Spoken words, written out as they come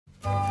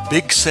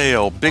Big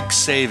sale, big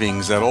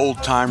savings at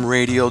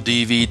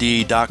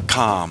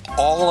oldtimeradiodvd.com.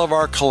 All of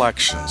our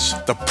collections.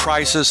 The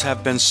prices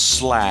have been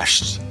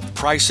slashed.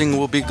 Pricing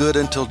will be good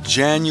until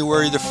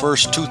January the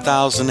 1st,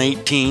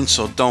 2018,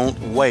 so don't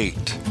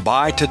wait.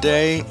 Buy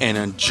today and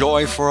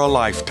enjoy for a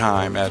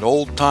lifetime at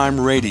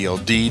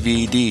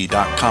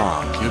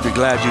oldtimeradiodvd.com. You'll be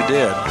glad you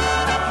did.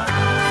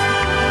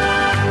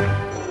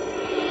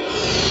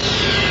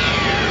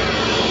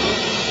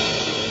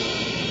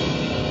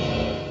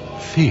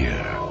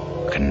 Fear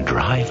can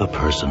drive a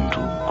person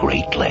to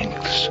great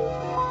lengths.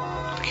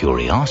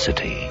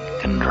 Curiosity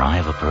can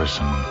drive a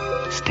person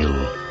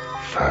still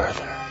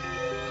further.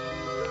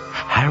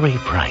 Harry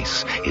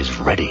Price is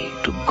ready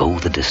to go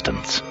the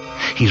distance.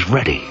 He's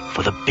ready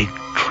for the big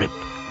trip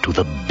to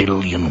the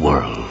billion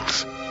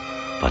worlds.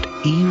 But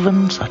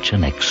even such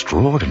an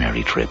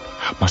extraordinary trip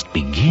must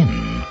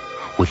begin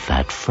with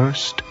that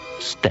first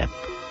step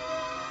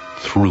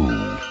through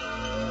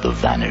the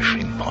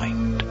vanishing point.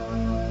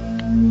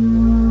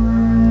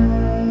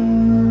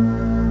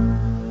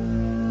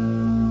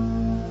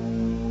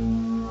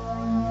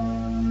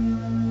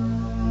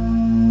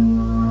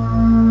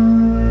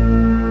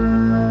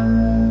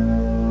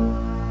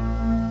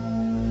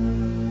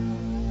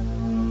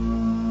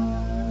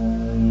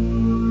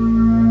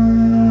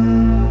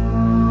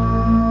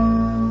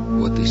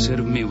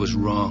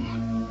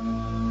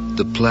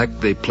 The plaque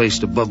they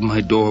placed above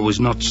my door was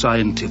not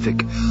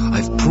scientific.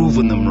 I've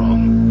proven them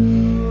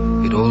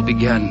wrong. It all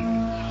began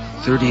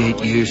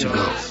 38 years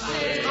ago.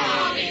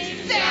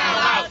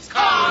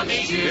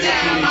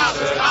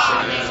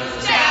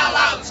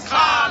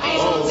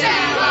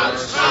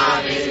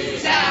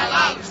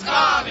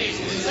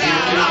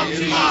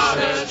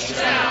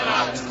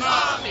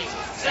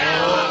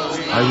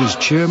 I was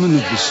chairman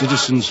of the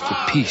Citizens for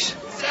Peace.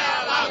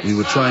 We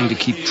were trying to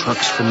keep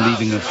trucks from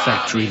leaving a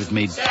factory that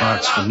made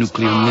parts for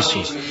nuclear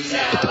missiles,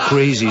 but the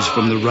crazies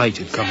from the right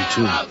had come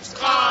too.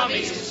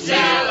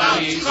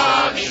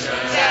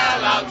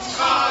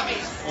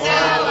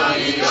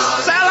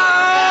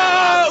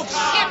 Sellouts!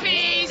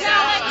 Hippies! To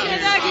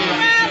the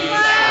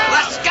grandma!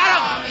 Let's get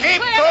them!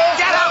 Keep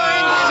get them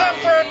in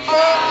separate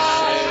books!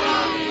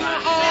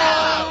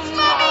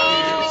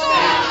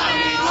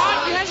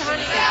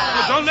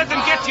 Well, don't let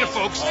them get you,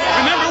 folks.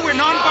 Remember, we're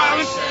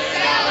non-violent.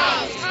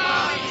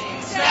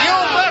 You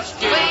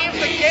must leave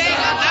the gate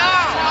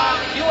now!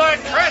 You are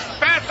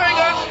trespassing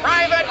on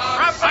private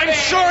property! I'm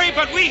sorry,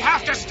 but we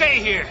have to stay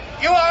here.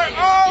 You are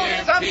all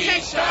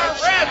subject to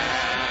arrest!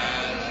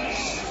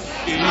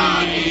 We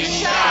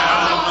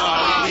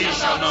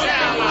shall not go.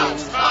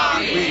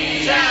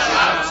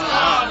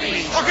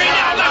 Okay,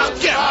 now let's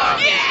get on.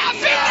 Yeah,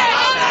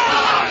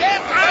 get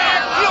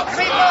back, you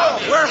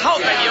people! We're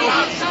helping you.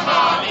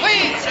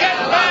 Please, get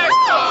back!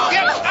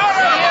 Get out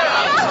of here!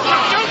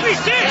 Don't be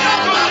scared!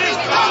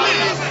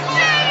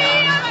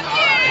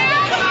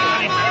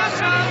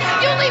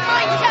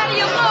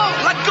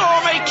 Let go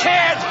of me,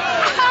 kid!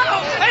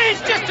 Hey,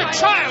 he's just a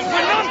child.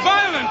 We're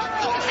non-violent.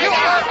 You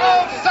are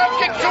all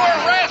subject to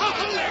arrest.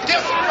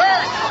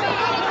 Disperse.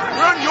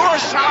 We're on your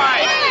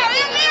side.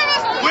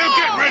 We'll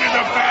get rid of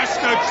the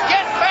bastards.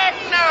 Get back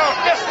now.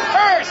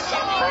 Disperse.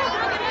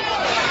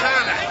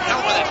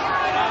 Hell with it.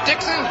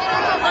 Dixon,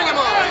 bring him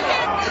over.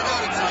 You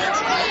got it, Sarge.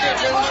 Okay,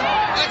 gentlemen,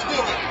 let's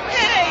move it.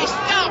 Hey,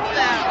 stop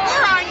that.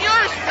 We're on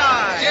your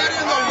side. Get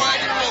in the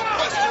wagon, we'll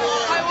bust you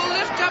over. I will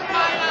lift up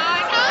my eye.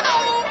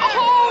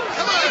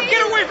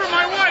 Get away from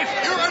my wife!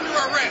 You're under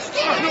arrest.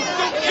 Oh, no,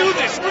 don't do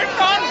this! We're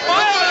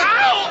non-violent!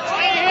 Ow!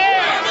 Stay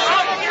here!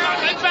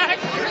 Get back!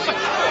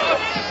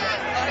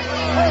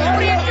 What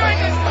are you doing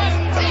this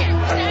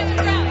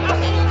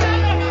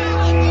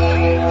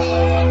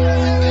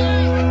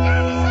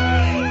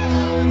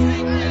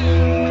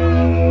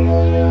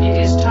It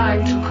is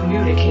time to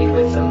communicate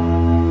with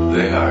them.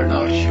 They are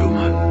not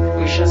human.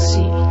 We shall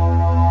see.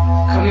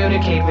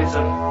 Communicate with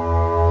them.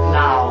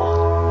 Now.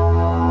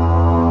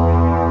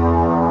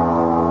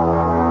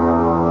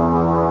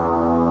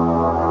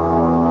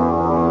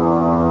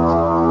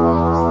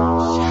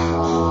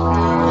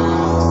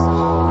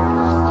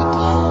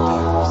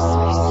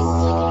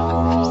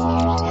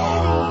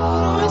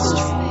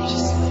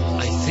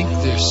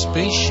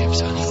 Spaceships,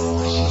 honey.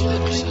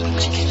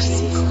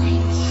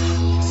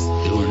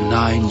 There were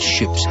 9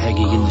 ships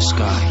hanging in the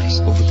sky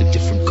over the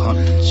different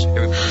continents.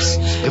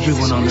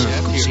 Everyone on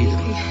Earth could see them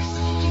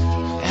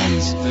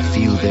and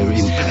feel their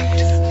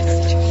impact.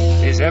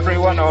 Is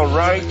everyone all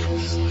right?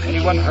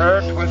 Anyone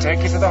hurt? We'll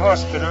take you to the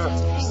hospital.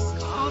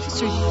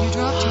 Officer, you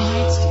dropped your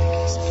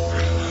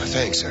nightstick.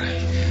 Thanks, sir. I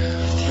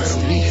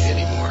don't need it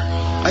anymore.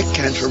 I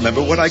can't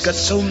remember what I got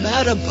so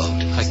mad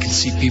about. I can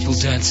see people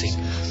dancing.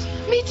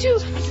 Me too.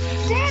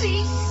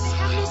 Daddy, they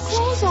have no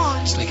clothes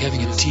on. It's like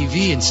having a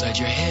TV inside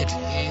your head.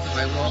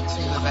 I walk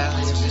through the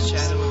valley of the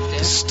shadow of death.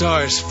 The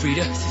stars,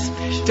 Frida.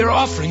 They're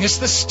offering us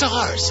the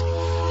stars.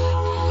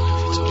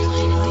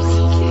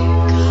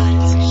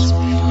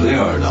 They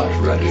are not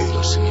ready.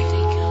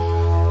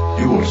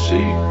 You will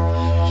see.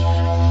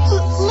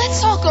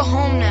 Let's all go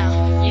home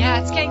now. Yeah,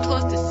 it's getting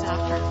close to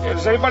supper.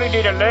 Does anybody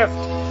need a lift?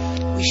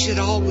 We should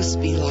always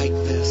be like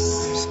this.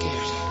 I'm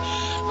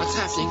scared. What's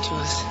happening to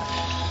us?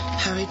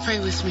 Harry, pray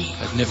with me.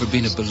 I've never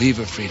been a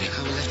believer, Frida.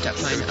 I will lift up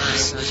mine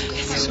eyes unto the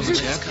hills So much whence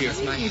happier.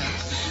 cometh my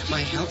help. My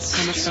help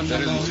cometh from the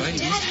Lord.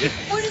 Dad,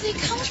 where do they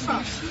come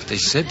from? They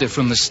said they're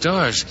from the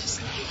stars.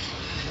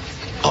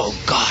 Oh,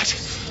 God.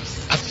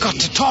 I've got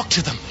to talk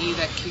to them. He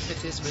that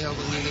keepeth Israel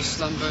will neither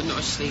slumber nor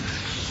sleep.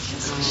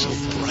 So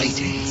bright,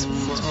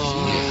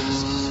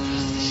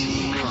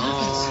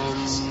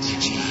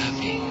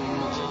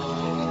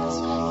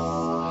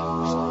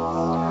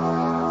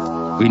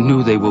 We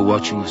knew they were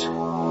watching us.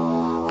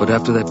 But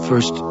after that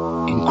first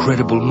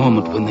incredible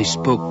moment when they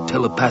spoke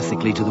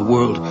telepathically to the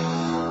world,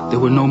 there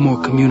were no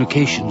more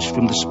communications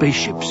from the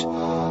spaceships.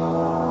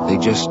 They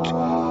just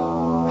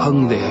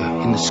hung there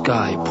in the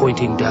sky,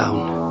 pointing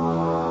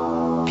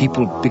down.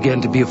 People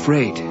began to be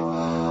afraid,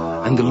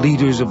 and the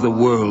leaders of the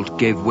world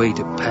gave way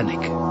to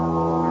panic.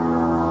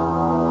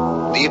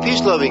 The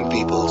peace-loving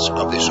peoples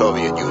of the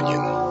Soviet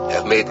Union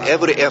have made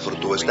every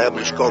effort to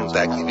establish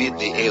contact with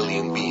the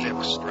alien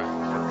beings.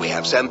 We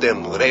have sent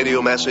them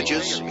radio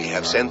messages, we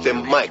have sent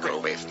them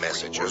microwave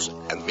messages,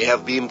 and we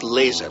have beamed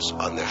lasers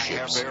on their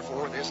ships.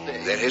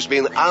 There has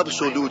been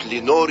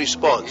absolutely no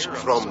response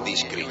from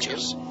these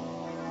creatures.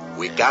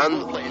 We can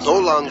no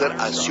longer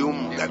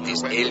assume that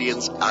these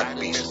aliens are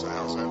peaceful.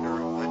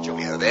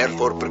 We are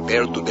therefore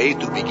prepared today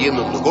to begin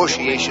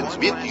negotiations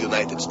with the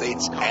United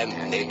States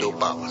and NATO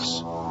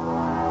powers.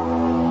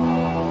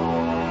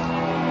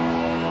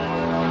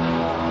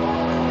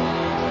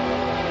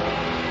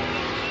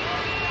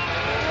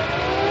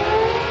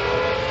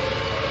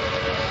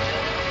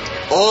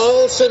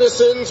 All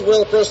citizens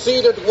will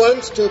proceed at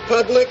once to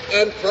public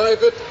and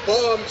private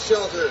bomb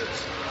shelters.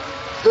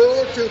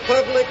 Go to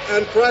public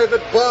and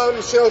private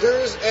bomb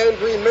shelters and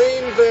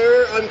remain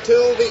there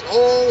until the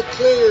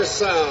all-clear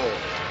sound.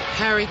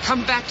 Harry,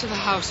 come back to the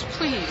house,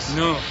 please.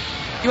 No.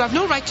 You have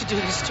no right to do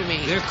this to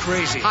me. They're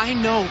crazy. I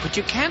know, but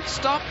you can't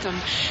stop them.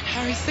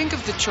 Harry, think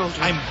of the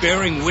children. I'm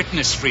bearing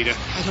witness, Frida.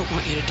 I don't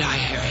want you to die,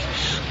 Harry.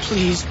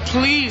 Please,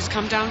 please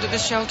come down to the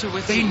shelter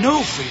with me. They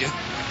know, Frida.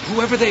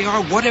 Whoever they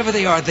are, whatever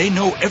they are, they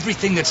know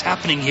everything that's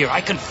happening here. I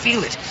can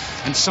feel it.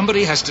 And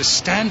somebody has to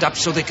stand up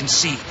so they can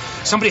see.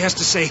 Somebody has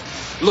to say,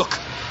 look,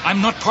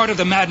 I'm not part of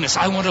the madness.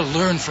 I want to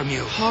learn from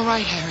you. All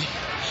right, Harry.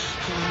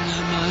 Om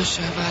Namah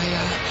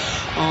Shivaya.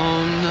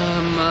 Om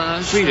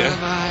Namah Frida,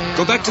 Shivaya.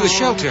 go back to the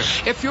shelter.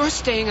 If you're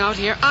staying out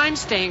here, I'm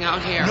staying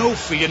out here. No,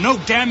 Frida, no,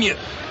 damn you.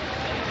 There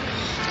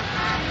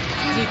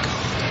they go.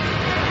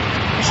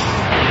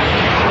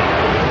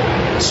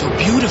 It's so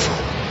beautiful.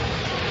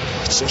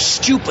 It's so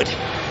stupid.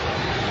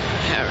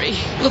 Harry.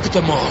 Look at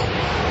them all.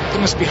 There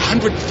must be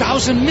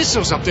 100,000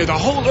 missiles up there. The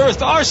whole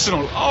Earth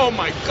arsenal. Oh,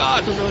 my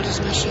God. The Lord is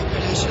my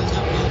shepherd, I shall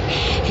not want.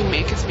 He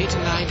maketh me to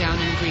lie down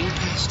in green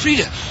pastures.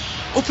 Frida,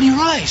 open your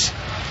eyes.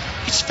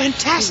 It's He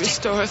fantastic.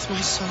 restoreth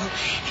my soul.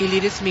 He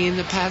leadeth me in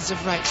the paths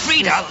of righteousness.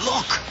 Frida,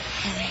 look.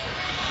 Harry,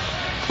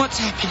 what's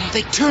happening?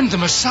 They turned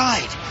them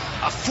aside.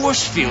 A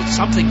force field,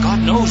 something, God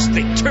knows.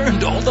 They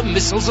turned all the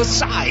missiles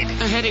aside.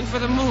 They're heading for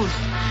the moon.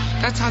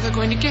 That's how they're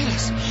going to get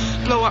us.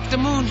 Blow up the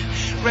moon.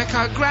 Wreck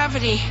our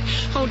gravity.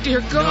 Oh, dear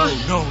God.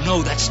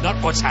 No, that's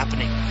not what's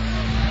happening.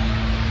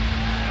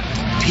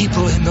 The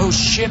people in those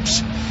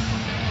ships.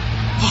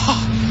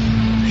 Oh,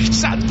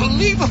 it's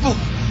unbelievable.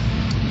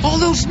 All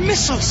those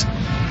missiles.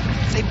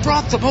 They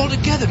brought them all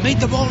together, made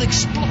them all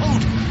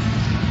explode.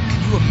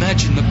 Can you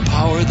imagine the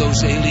power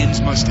those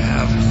aliens must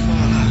have?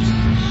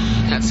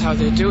 Fallout. That's how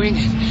they're doing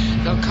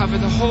it. They'll cover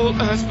the whole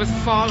Earth with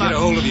fallout. Get a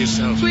hold of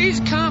yourself. Please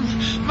come.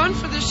 Run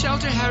for the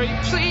shelter, Harry.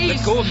 Please.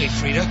 Let go of me,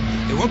 Frida.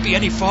 There won't be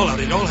any fallout.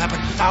 It all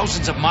happened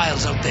thousands of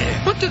miles out there.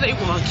 What do they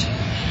want?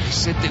 They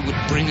said they would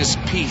bring us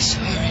peace.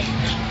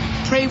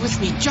 Harry, pray with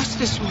me just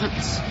this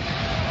once. All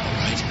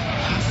right.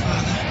 Our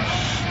Father,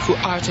 who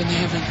art in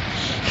heaven,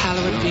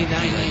 hallowed be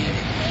thy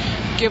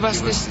name. Give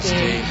us this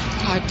day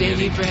our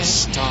daily bread.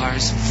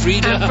 Stars,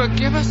 Frida. And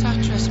forgive us our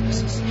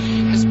trespasses,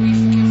 as we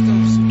forgive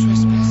those who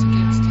trespass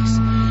against us.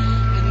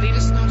 And lead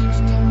us not into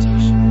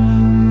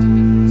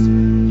temptation.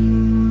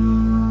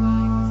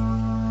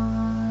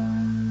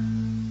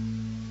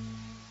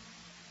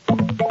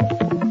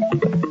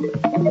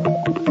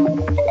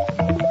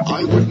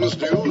 Eyewitness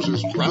News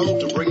is proud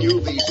to bring you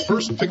the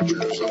first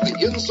pictures of the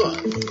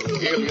inside of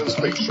the alien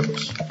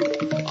spaceships.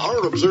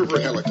 Our observer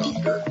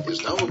helicopter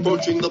is now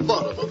approaching the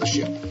bottom of the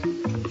ship.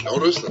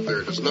 Notice that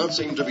there does not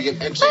seem to be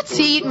an exit. Let's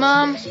eat,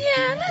 Mom.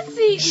 Yeah, let's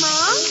eat,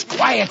 Mom.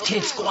 Quiet,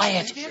 kids,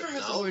 quiet. Have you ever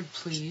heard the word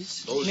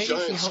please? Those Maybe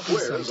giant if you help me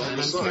squares on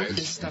the sometime, sides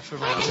this stuff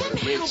around.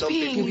 have made some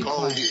people Be call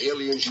quiet. the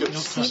alien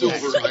ships Don't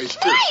silver ice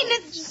Fine,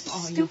 crystals. it's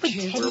Oh, you stupid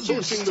kids, teddy We're bear approaching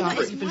the stuff.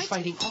 brink. You've been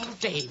fighting all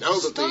day. Now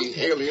that Stop the it.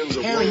 aliens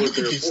have Harry, you lowered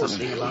could their do force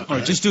something field, about All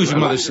right, just do as your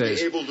mother we'll be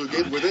says. able to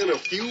get within a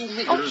few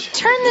meters. Oh,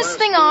 turn this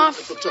thing off.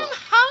 At the top. I'm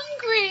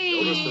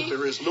hungry. Notice that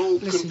there is no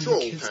Listen,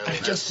 control you kids, panel I'm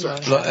as just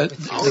such. about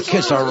The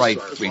kids are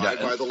right,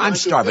 Frida. I'm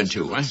starving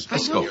too. Let's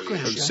go.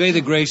 Say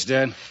the grace,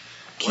 Dad.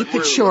 Keep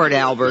it short,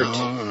 Albert.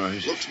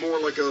 Looks more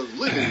like a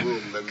living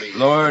room than the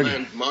Lord,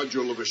 command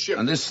module of a ship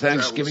on this that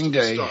travels Thanksgiving to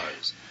the Day,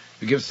 stars.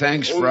 We give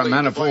thanks for our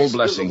manifold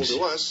blessings.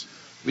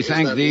 We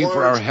thank thee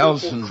for our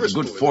health and the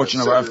good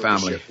fortune of our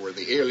family.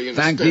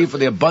 Thank thee for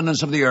the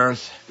abundance of the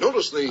earth.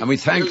 And we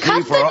thank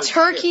thee for... Cut the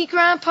turkey,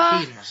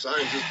 Grandpa.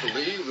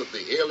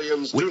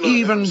 We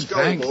even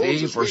thank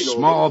thee for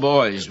small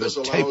boys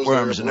with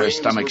tapeworms in their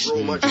stomachs.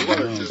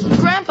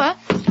 Grandpa,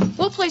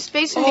 we'll play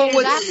Space Invaders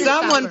would after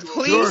someone supper.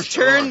 please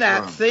turn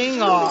that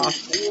thing off?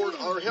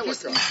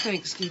 This is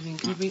Thanksgiving.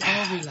 Could we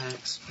all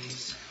relax,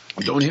 please?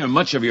 Don't hear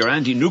much of your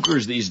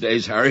anti-nukers these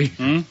days, Harry.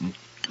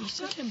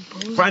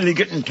 Finally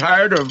getting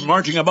tired of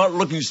marching about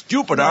looking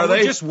stupid, are they?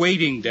 We're just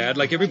waiting, Dad,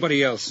 like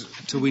everybody else,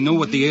 till we know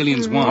what the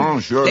aliens want. Oh,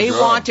 sure, They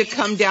want to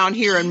come down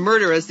here and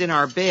murder us in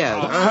our bed.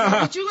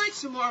 Would you like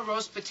some more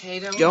roast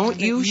potato? Don't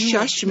you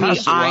shush me.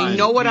 I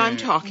know what I'm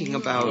talking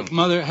about. Look,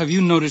 Mother, have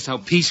you noticed how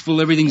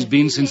peaceful everything's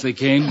been since they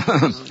came?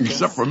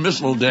 Except for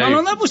Missile Day.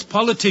 No, that was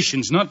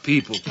politicians, not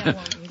people.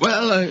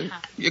 Well,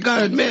 you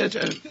gotta admit,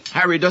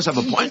 Harry does have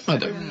a point,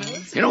 Mother.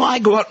 You know, I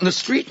go out in the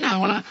street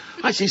now and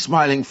I see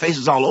smiling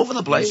faces all over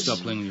the place. Stop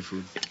playing with your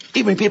food.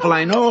 Even people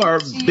I know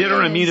are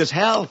bitter and mean as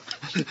hell.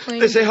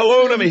 They say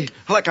hello to me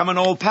like I'm an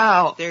old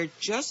pal. They're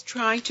just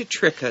trying to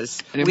trick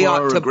us. Any We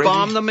more ought to gravy?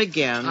 bomb them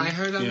again. I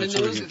heard on the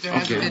news that there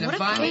hasn't been a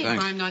violent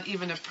crime, not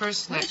even a purse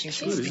snatching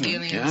since the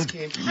aliens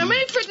came. I'm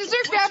ready for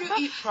dessert, Grandpa.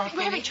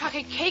 We're having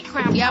chocolate cake,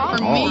 Grandpa. Yeah,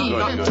 for me.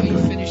 Not until you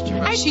finished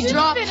your I she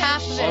dropped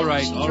half of it. All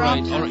right.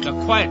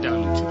 Now, quiet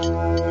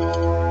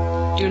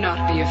down. Do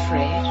not be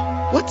afraid.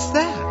 What's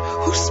that?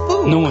 Who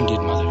spoke? No one did,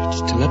 Mother.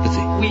 It's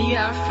telepathy. We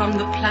are from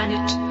the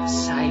planet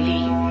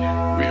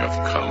Silene. We have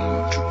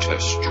come to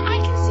test you. I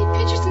can see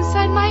pictures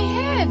inside my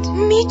head.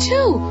 Me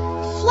too.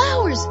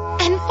 Flowers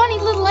and funny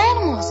little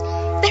animals.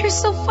 They're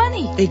so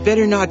funny. They'd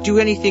better not do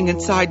anything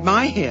inside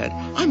my head.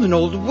 I'm an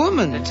old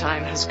woman. The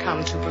time has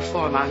come to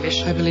perform our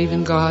mission. I believe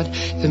in God,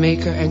 the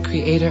maker and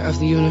creator of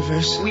the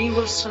universe. We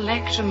will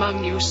select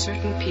among you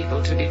certain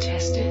people to be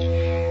tested.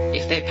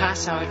 If they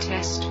pass our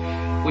test,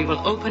 we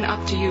will open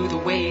up to you the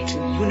way to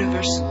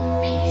universal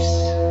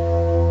peace.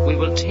 We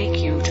will take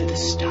you to the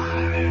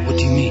stars. What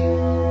do you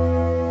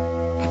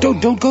mean?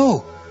 Don't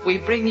go. We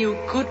bring you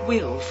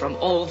goodwill from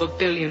all the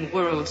billion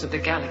worlds of the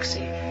galaxy.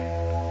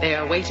 They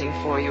are waiting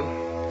for you.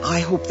 I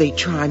hope they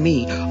try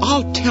me.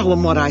 I'll tell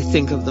them what I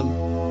think of them.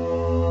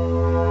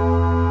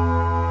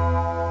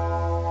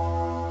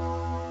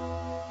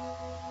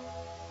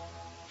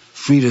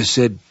 Frida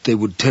said they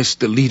would test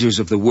the leaders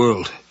of the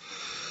world.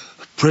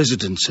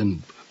 Presidents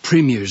and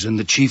premiers and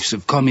the chiefs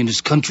of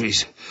communist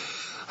countries.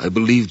 I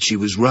believed she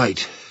was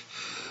right.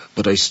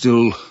 But I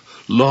still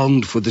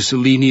longed for the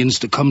Selenians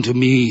to come to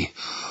me.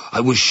 I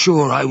was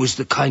sure I was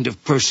the kind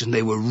of person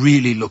they were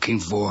really looking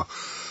for.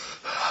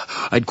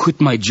 I'd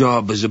quit my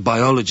job as a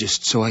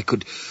biologist so I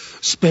could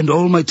spend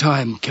all my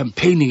time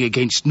campaigning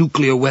against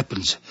nuclear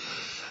weapons.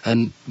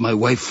 And my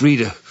wife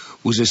Frida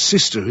was a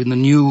sister in the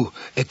new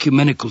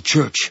ecumenical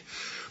church.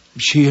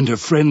 She and her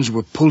friends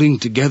were pulling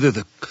together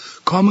the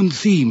common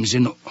themes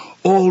in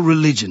all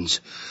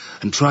religions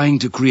and trying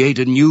to create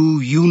a new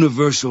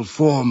universal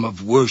form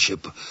of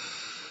worship.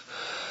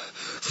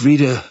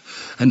 Frida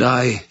and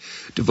I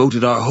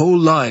devoted our whole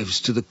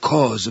lives to the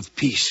cause of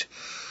peace.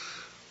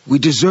 We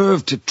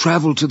deserved to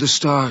travel to the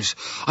stars.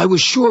 I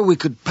was sure we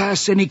could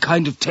pass any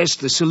kind of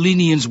test the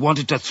Selenians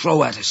wanted to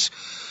throw at us.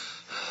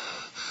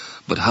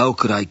 But how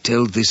could I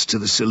tell this to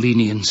the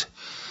Selenians?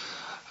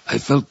 I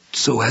felt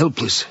so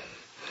helpless.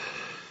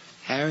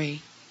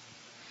 Harry,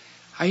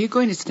 are you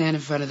going to stand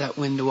in front of that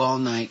window all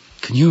night?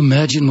 Can you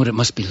imagine what it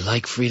must be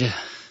like, Frida?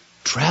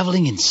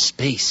 Traveling in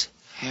space.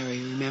 Harry,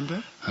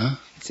 remember? Huh?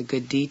 It's a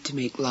good deed to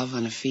make love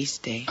on a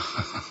feast day.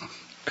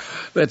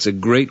 That's a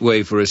great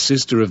way for a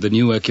sister of the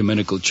new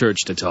ecumenical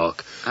church to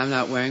talk. I'm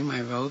not wearing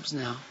my robes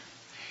now.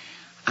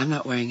 I'm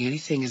not wearing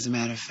anything, as a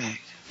matter of fact.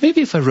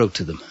 Maybe if I wrote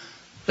to them.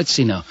 Let's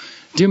see now.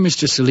 Dear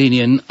Mr.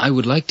 Selenian, I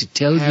would like to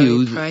tell Harry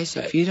you... Price,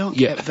 if you don't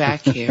get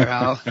back here,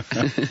 I'll...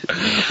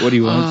 What do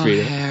you want,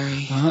 Frida?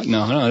 Harry.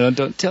 No,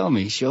 don't tell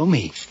me. Show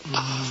me.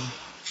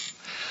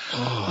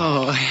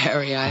 Oh,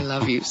 Harry, I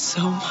love you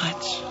so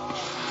much.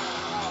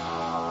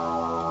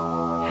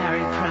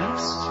 Harry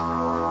Price?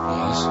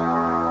 Yes?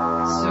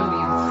 So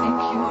you think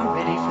you are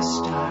ready for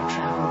star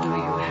travel, do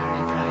you,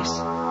 Harry Price?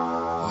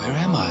 Where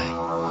am I?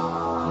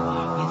 You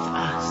are with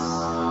us.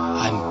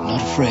 I'm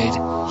not afraid.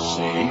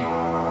 See?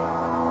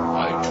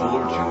 I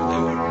told you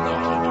they would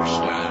not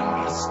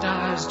understand. The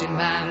stars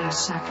demand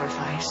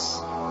sacrifice.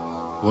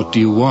 What do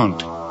you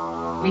want?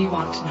 We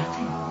want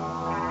nothing.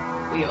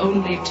 We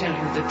only tell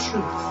you the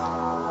truth.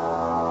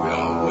 We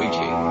are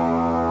waiting,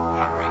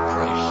 Harry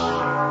Price.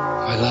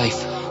 My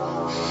life.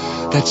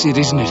 That's it,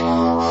 isn't it?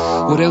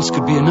 What else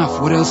could be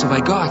enough? What else have I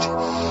got?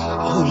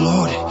 Oh,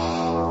 Lord.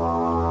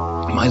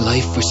 My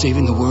life for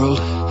saving the world.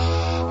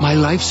 My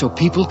life so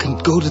people can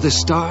go to the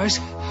stars.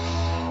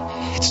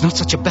 It's not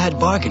such a bad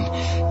bargain.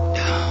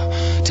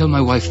 Tell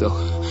my wife, though.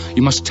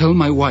 You must tell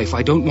my wife.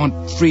 I don't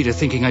want Frida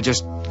thinking I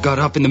just got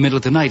up in the middle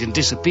of the night and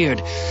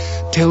disappeared.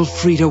 Tell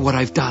Frida what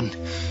I've done,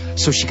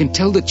 so she can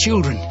tell the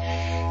children.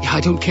 Yeah,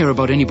 I don't care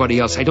about anybody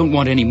else. I don't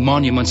want any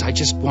monuments. I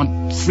just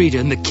want Frida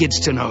and the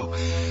kids to know.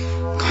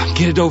 Come on,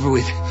 get it over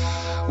with.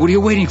 What are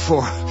you waiting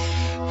for?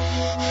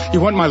 You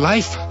want my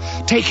life?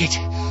 Take it.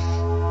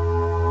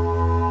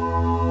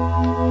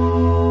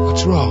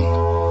 What's wrong?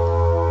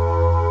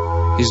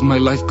 Isn't my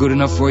life good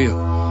enough for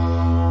you?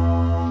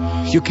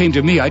 You came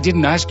to me. I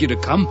didn't ask you to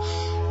come.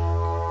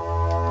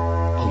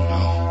 Oh,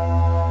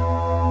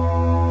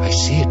 no. I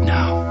see it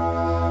now.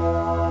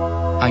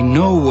 I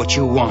know what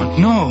you want.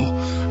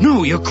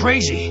 No, you're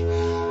crazy.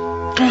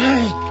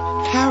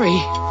 Harry.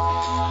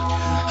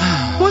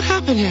 What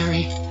happened,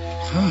 Harry?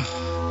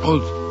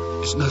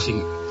 Oh, it's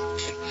nothing.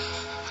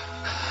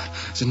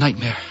 It's a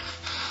nightmare.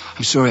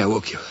 I'm sorry I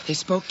woke you. They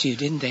spoke to you,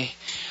 didn't they?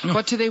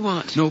 What do they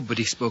want?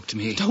 Nobody spoke to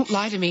me. Don't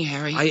lie to me,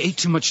 Harry. I ate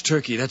too much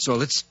turkey, that's all.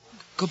 Let's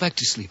go back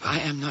to sleep. I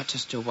am not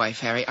just your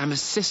wife, Harry. I'm a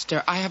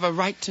sister. I have a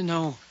right to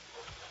know.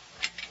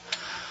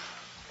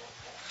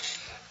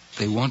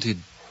 They wanted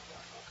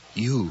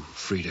you,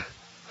 Frida.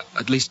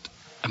 At least,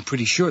 I'm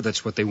pretty sure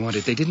that's what they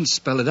wanted. They didn't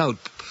spell it out.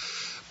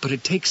 But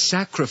it takes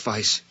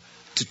sacrifice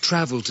to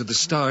travel to the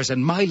stars,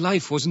 and my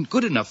life wasn't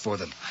good enough for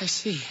them. I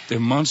see. They're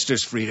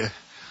monsters, Frida.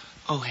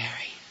 Oh,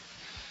 Harry.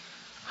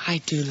 I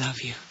do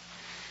love you.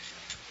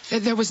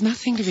 There was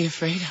nothing to be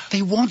afraid of.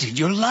 They wanted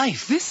your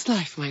life. This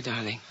life, my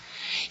darling.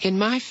 In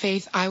my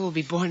faith, I will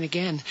be born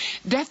again.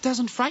 Death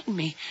doesn't frighten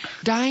me.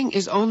 Dying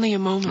is only a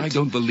moment. I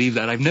don't believe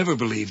that. I've never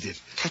believed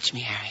it. Touch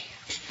me, Harry.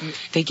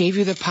 They gave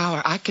you the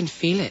power. I can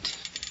feel it.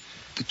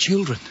 The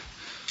children.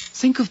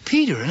 Think of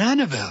Peter and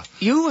Annabelle.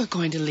 You are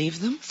going to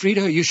leave them?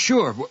 Frida, are you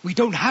sure? We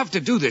don't have to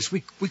do this.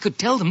 We could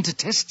tell them to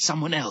test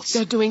someone else.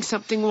 They're doing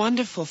something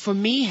wonderful for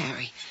me,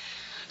 Harry.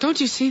 Don't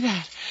you see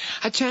that?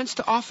 A chance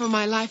to offer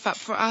my life up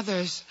for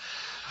others.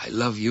 I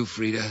love you,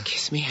 Frida.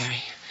 Kiss me,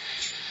 Harry.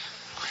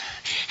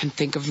 And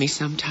think of me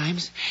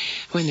sometimes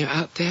when you're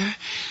out there,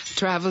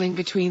 traveling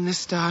between the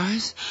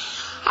stars.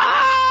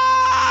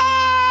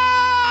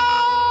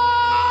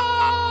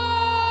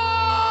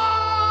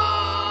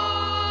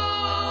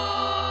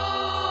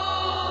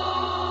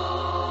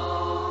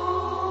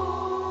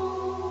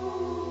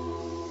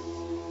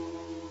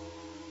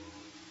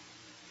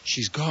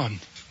 She's gone.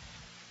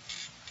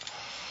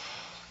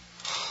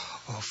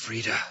 Oh,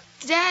 Frida.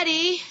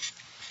 Daddy.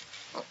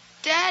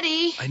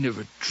 Daddy. I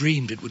never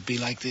dreamed it would be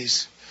like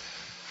this.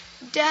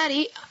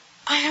 Daddy,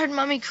 I heard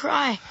Mommy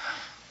cry.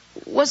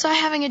 Was I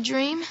having a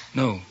dream?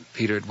 No,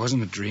 Peter, it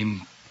wasn't a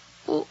dream.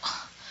 Well,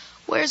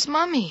 where's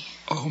Mommy?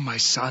 Oh, my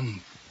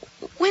son.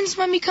 When's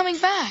Mommy coming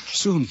back?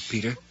 Soon,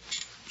 Peter.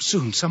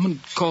 Soon.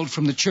 Someone called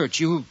from the church.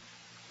 You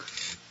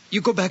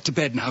go back to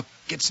bed now.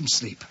 Get some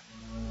sleep.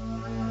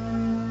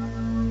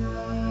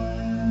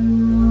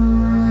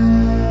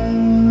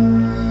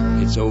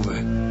 It's over.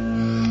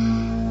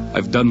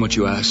 I've done what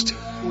you asked.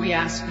 We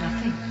ask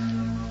nothing.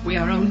 We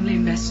are only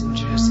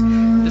messengers.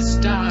 The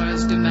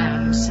stars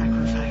demand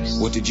sacrifice.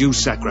 What did you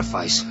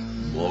sacrifice?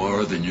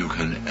 More than you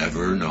can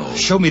ever know.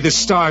 Show me the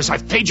stars.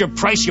 I've paid your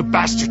price, you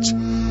bastards.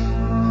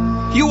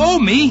 You owe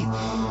me.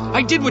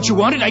 I did what you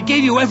wanted. I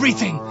gave you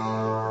everything.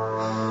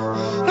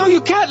 No, you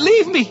can't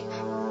leave me.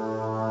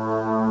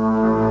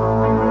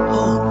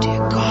 Oh, dear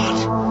God.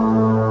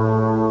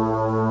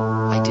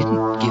 I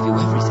didn't give you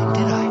everything,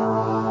 did I?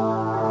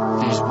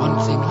 There's one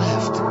thing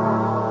left.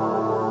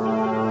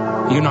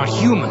 You're not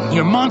human.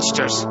 You're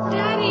monsters.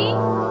 Daddy.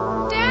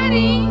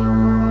 Daddy.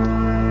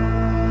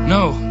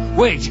 No,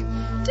 wait.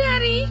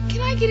 Daddy,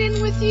 can I get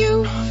in with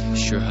you?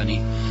 Sure,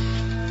 honey.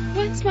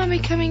 When's Mommy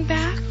coming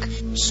back?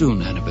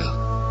 Soon,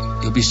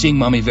 Annabelle. You'll be seeing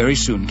Mommy very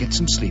soon. Get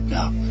some sleep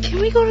now.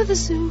 Can we go to the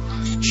zoo?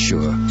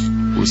 Sure.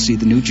 We'll see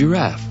the new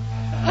giraffe.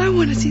 I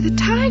want to see the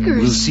tigers.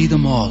 We'll see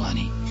them all,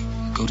 honey.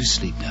 Go to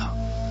sleep now.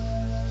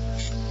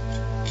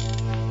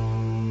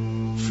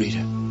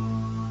 Frida.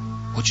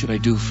 What should I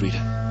do,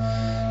 Frida?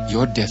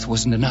 Your death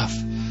wasn't enough.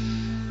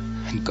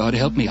 And God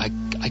help me, I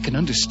can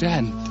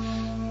understand.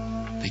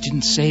 They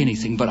didn't say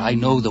anything, but I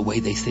know the way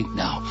they think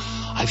now.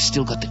 I've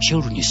still got the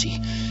children, you see.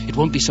 It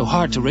won't be so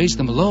hard to raise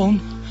them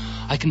alone.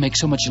 I can make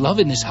so much love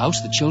in this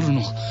house, the children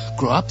will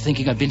grow up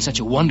thinking I've been such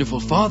a wonderful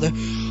father.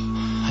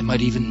 I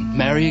might even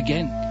marry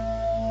again.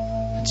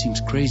 It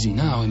seems crazy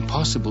now,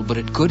 impossible, but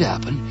it could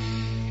happen.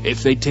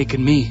 If they'd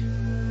taken me,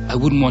 I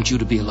wouldn't want you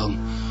to be alone.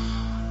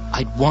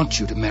 I'd want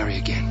you to marry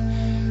again.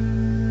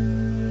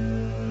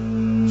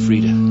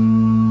 Frida,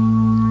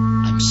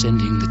 I'm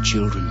sending the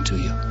children to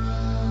you.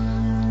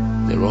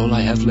 They're all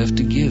I have left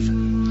to give.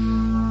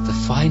 The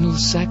final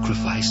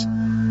sacrifice. 3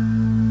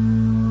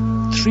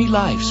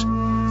 lives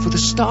for the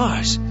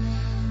stars.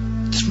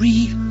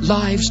 3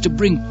 lives to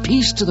bring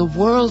peace to the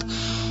world.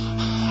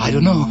 I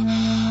don't know.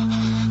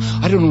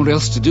 I don't know what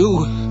else to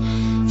do.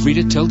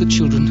 Frida, tell the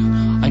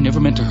children I never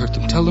meant to hurt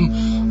them. Tell them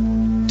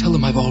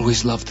I've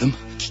always loved them.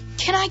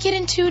 Can I get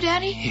in too,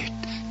 Daddy? Here,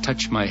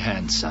 touch my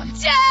hand, son.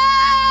 Daddy!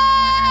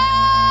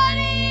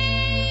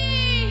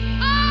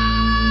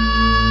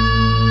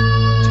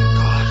 Dear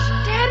God.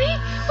 Daddy?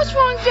 What's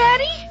wrong,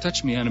 Daddy?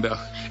 Touch me, Annabelle.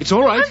 It's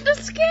all right. I'm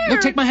just scared. No,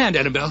 take my hand,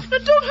 Annabelle. No,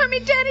 don't hurt me,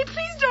 Daddy.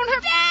 Please don't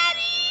hurt me. Daddy!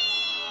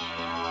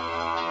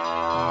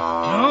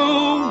 No.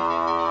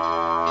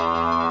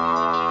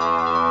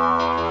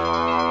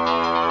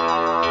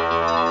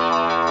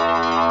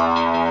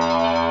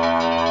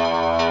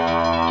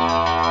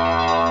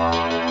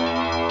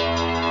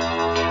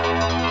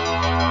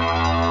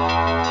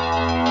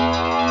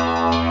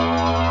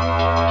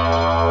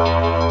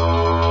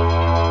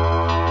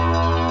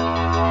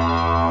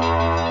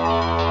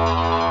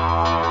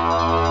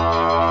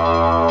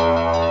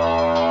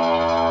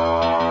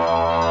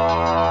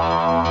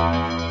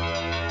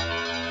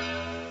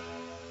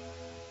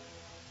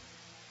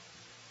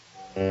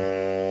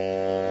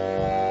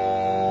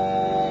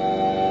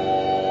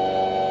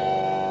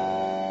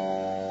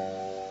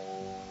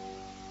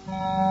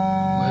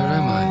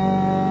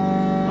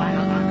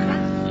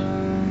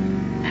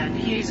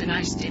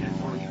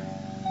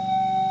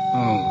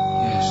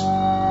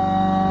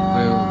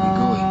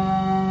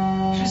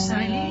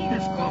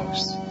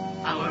 course.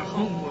 Our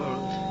home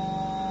world.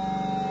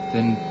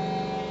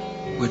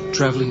 Then we're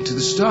traveling to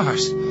the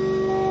stars.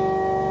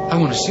 I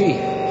want to see.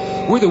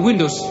 Where are the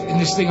windows in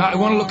this thing? I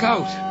want to look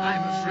out.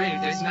 I'm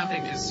afraid there's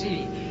nothing to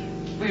see.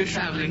 We're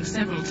traveling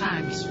several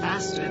times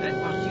faster than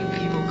what you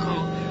people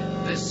call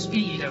the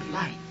speed of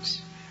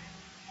light.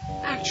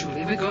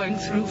 Actually, we're going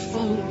through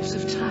folds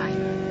of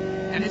time,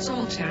 and it's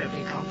all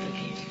terribly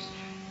complicated.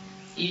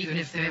 Even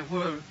if there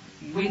were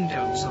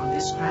windows on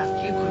this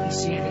craft, you couldn't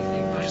see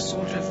anything but a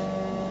sort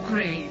of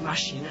grey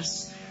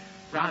mushiness,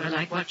 rather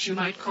like what you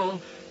might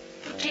call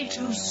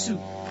potato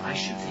soup, I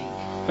should think.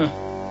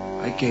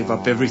 I gave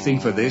up everything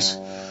for this.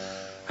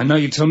 And now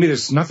you tell me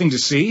there's nothing to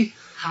see?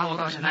 How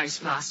about a nice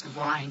flask of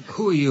wine?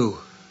 Who are you?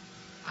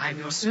 I'm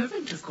your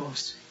servant, of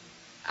course.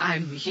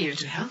 I'm here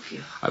to help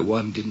you. I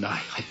won, didn't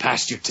I? I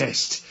passed your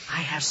test.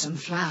 I have some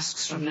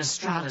flasks from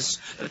Nostralis,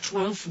 the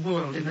 12th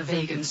world in the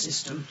Vegan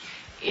system.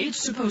 It's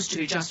supposed to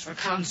be just for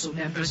council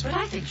members, but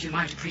I think you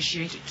might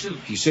appreciate it too.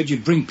 You said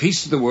you'd bring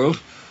peace to the world.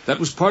 That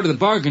was part of the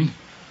bargain.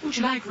 Would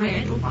you like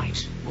red or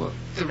white? What?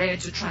 The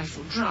red's a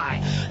trifle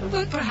dry,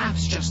 but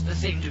perhaps just the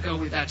thing to go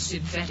with that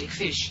synthetic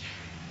fish.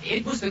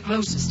 It was the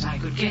closest I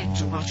could get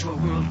to what your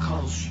world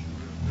calls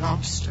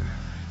lobster.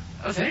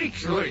 A very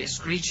curious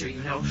creature,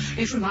 you know.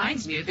 It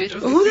reminds me a bit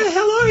of... Who the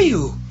hell are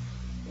you?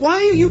 Why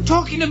are you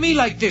talking to me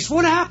like this?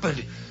 What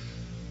happened?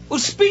 Well,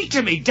 speak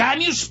to me, damn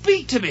you,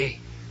 speak to me.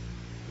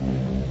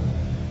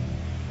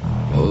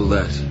 All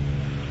that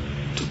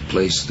took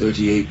place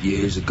 38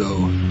 years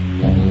ago.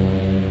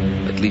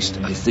 At least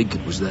I think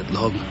it was that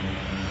long.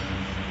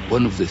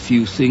 One of the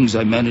few things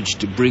I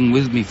managed to bring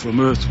with me from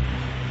Earth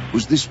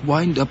was this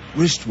wind-up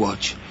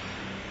wristwatch.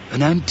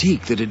 An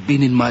antique that had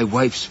been in my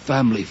wife's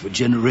family for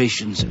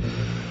generations.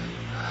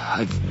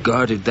 I've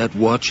guarded that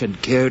watch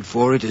and cared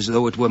for it as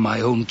though it were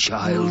my own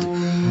child.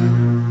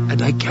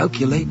 And I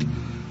calculate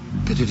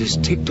that it has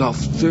ticked off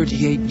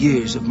 38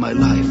 years of my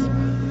life.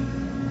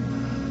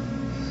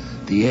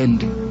 The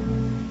end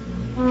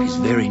is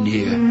very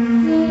near.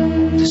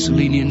 The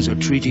Selenians are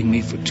treating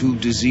me for 2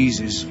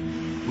 diseases,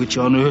 which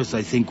on Earth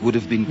I think would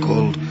have been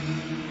called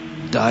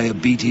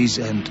diabetes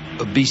and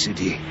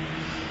obesity.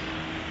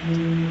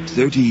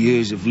 30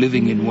 years of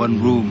living in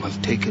one room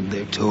have taken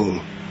their toll.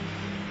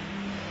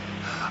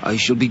 I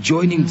shall be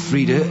joining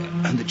Frida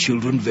and the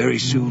children very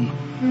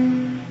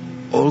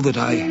soon. All that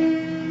I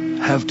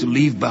have to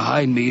leave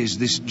behind me is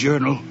this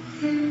journal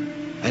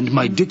and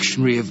my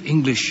dictionary of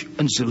English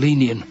and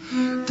Selenian.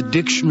 The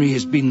dictionary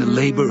has been the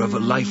labor of a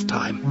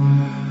lifetime,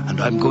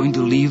 and I'm going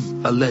to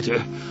leave a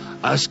letter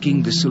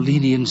asking the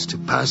Selenians to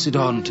pass it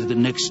on to the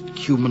next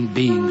human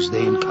beings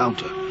they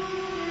encounter.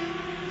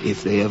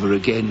 If they ever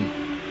again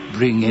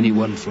bring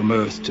anyone from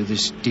Earth to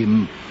this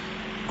dim,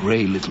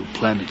 grey little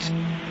planet.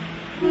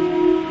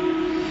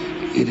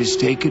 It has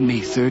taken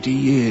me 30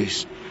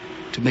 years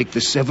to make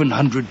the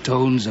 700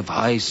 tones of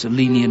High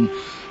Selenian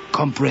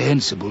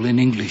comprehensible in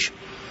English.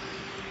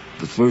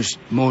 The first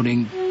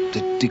morning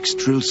that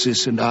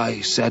Dixtrilsis and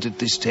I sat at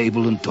this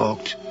table and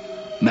talked,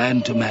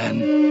 man to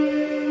man,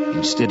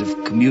 instead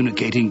of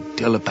communicating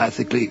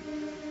telepathically,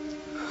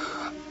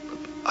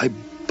 I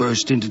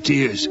burst into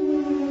tears.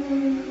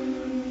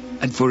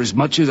 And for as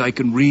much as I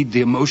can read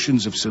the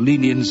emotions of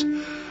Selenians,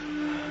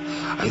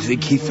 I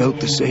think he felt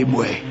the same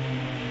way.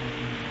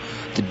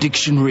 The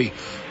dictionary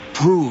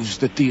proves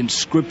that the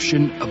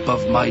inscription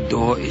above my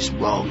door is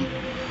wrong.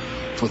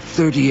 For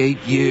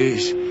 38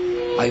 years,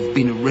 I've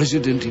been a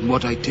resident in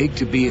what I take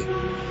to be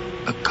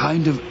a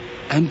kind of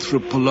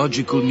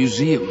anthropological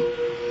museum.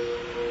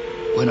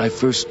 When I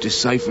first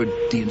deciphered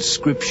the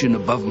inscription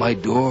above my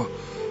door,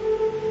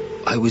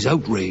 I was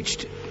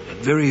outraged and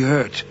very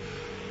hurt.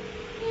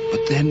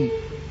 But then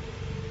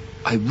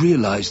I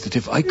realized that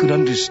if I could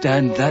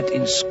understand that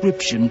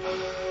inscription,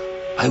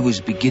 I was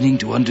beginning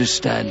to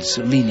understand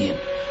Selenian.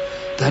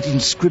 That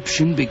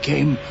inscription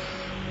became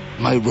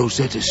my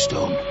Rosetta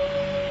Stone.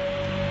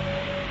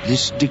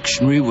 This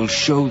dictionary will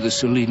show the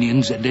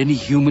Selenians and any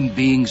human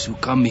beings who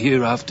come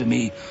here after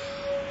me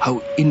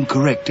how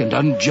incorrect and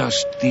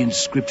unjust the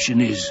inscription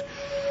is.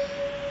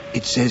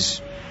 It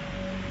says,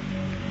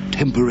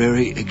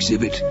 temporary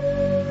exhibit,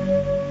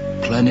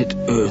 planet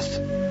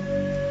Earth.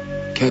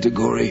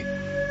 Category,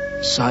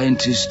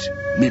 scientist,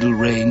 middle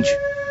range.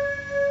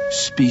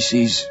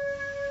 Species,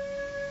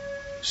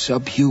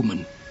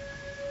 subhuman.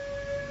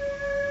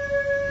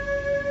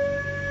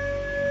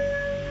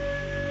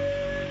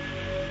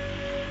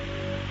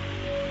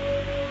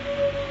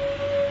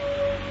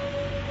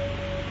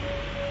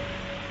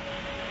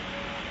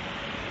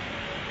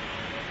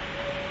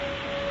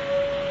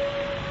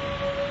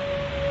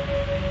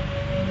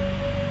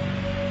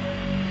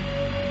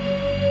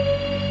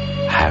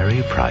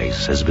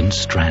 Price has been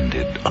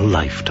stranded a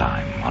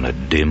lifetime on a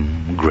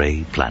dim,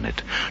 gray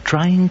planet,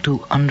 trying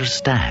to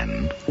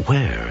understand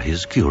where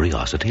his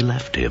curiosity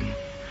left him.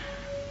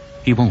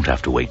 He won't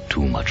have to wait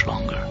too much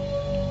longer.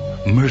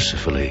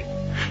 Mercifully,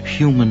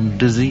 human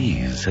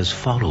disease has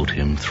followed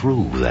him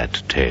through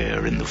that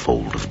tear in the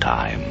fold of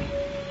time,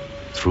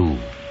 through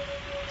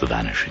the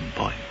vanishing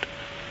point.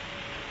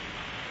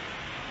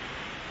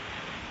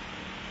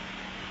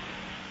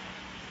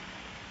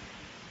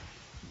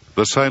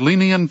 The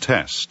Silenian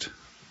Test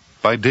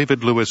by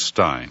David Lewis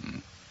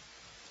Stein.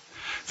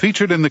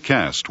 Featured in the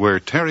cast were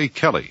Terry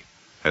Kelly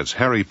as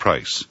Harry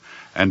Price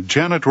and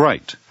Janet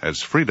Wright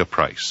as Frida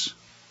Price.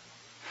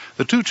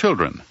 The two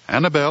children,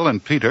 Annabelle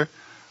and Peter,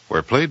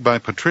 were played by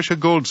Patricia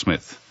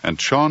Goldsmith and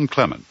Sean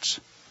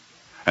Clements,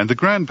 and the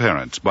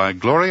grandparents by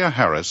Gloria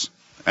Harris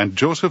and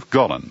Joseph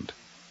Golland.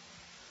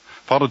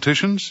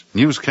 Politicians,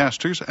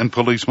 newscasters, and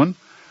policemen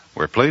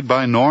were played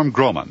by Norm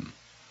Groman.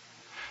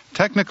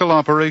 Technical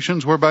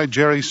operations were by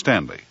Jerry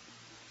Stanley,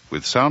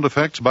 with sound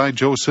effects by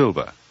Joe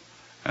Silva,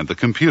 and the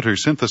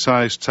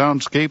computer-synthesized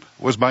soundscape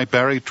was by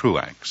Barry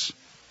Truax.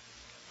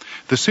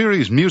 The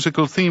series'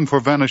 musical theme for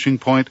Vanishing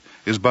Point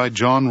is by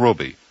John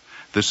Roby.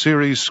 The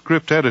series'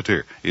 script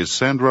editor is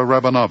Sandra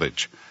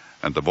Rabinovich,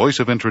 and the voice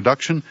of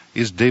introduction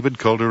is David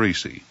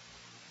Calderisi.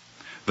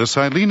 The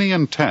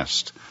Silenian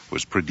Test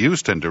was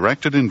produced and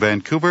directed in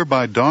Vancouver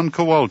by Don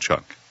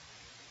Kowalchuk.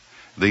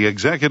 The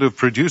executive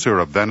producer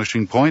of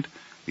Vanishing Point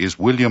is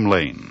William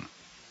Lane.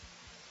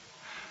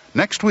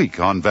 Next week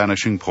on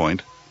Vanishing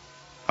Point,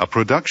 a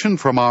production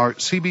from our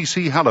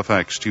CBC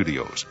Halifax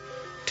studios,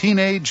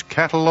 Teenage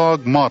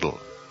Catalogue Model,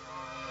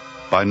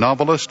 by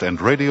novelist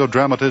and radio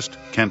dramatist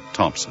Kent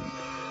Thompson,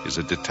 is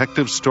a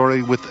detective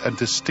story with a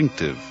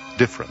distinctive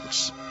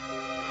difference.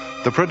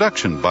 The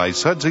production by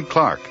Sudsy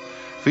Clark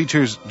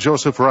features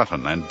Joseph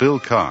Rutten and Bill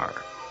Carr.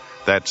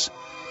 That's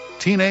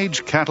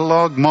Teenage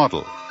Catalogue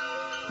Model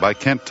by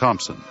Kent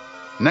Thompson,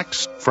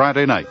 next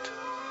Friday night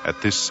at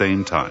this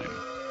same time.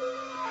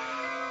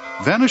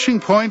 Vanishing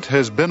Point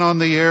has been on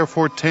the air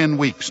for 10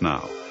 weeks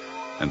now,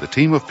 and the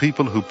team of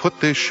people who put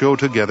this show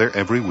together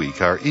every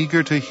week are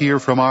eager to hear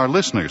from our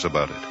listeners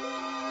about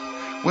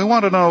it. We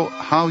want to know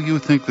how you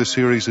think the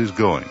series is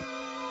going,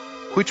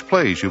 which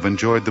plays you've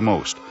enjoyed the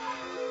most,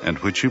 and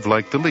which you've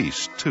liked the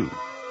least, too.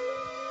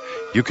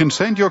 You can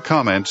send your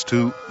comments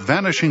to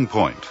Vanishing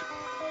Point,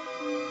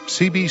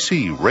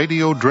 CBC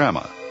Radio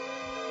Drama,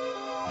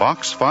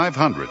 Box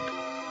 500,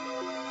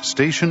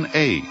 Station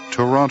A,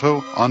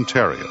 Toronto,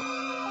 Ontario,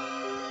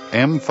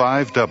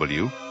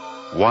 M5W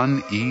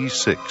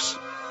 1E6.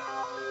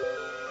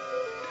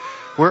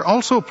 We're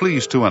also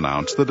pleased to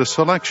announce that a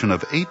selection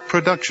of 8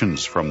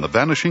 productions from the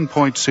Vanishing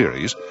Point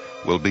series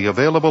will be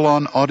available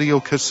on audio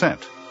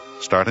cassette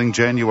starting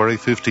January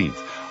 15th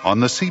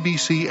on the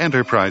CBC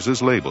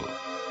Enterprises label.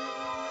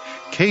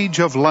 Cage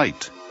of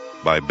Light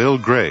by Bill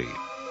Gray,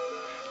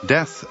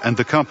 Death and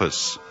the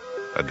Compass,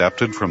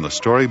 adapted from the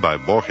story by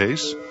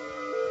Borges,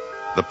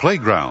 The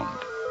Playground,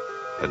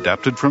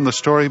 adapted from the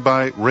story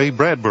by Ray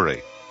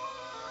Bradbury,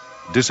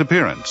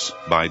 Disappearance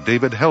by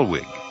David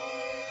Helwig,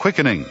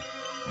 Quickening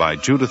by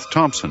Judith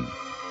Thompson,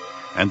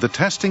 and The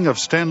Testing of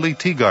Stanley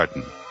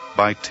Teagarden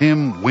by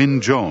Tim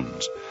Wynne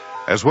Jones,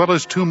 as well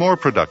as 2 more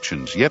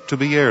productions yet to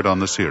be aired on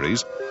the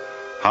series,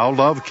 How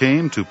Love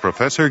Came to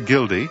Professor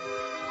Gildy,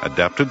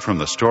 adapted from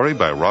the story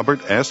by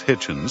Robert S.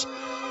 Hitchens,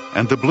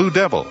 and The Blue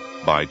Devil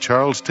by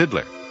Charles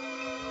Tidler.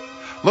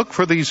 Look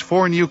for these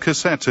 4 new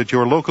cassettes at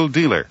your local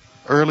dealer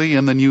early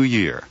in the new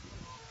year.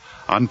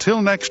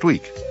 Until next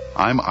week,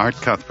 I'm Art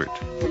Cuthbert,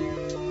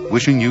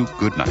 wishing you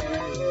good night.